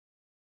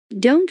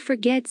Don't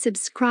forget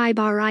subscribe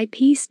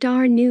R.I.P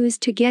Star News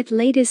to get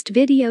latest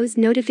videos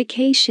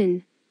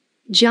notification.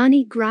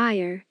 Johnny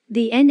Grier,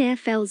 the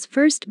NFL's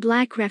first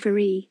black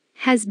referee,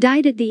 has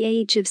died at the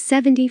age of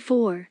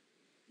 74.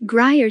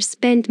 Grier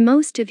spent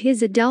most of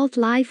his adult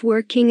life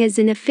working as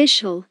an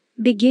official,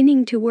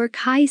 beginning to work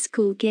high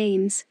school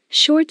games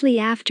shortly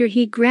after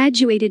he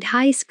graduated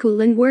high school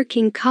and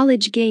working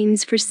college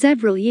games for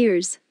several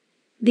years.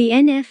 The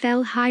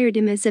NFL hired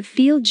him as a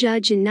field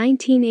judge in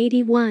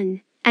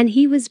 1981, and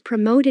he was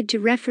promoted to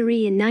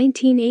referee in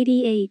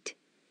 1988.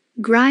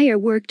 Grier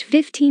worked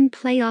 15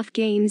 playoff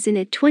games in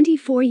a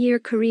 24-year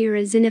career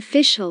as an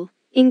official,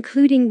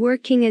 including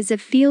working as a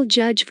field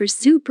judge for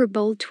Super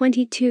Bowl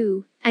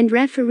 22 and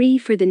referee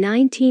for the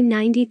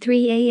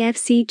 1993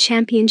 AFC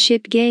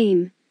Championship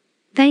game.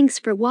 Thanks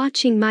for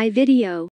watching my video.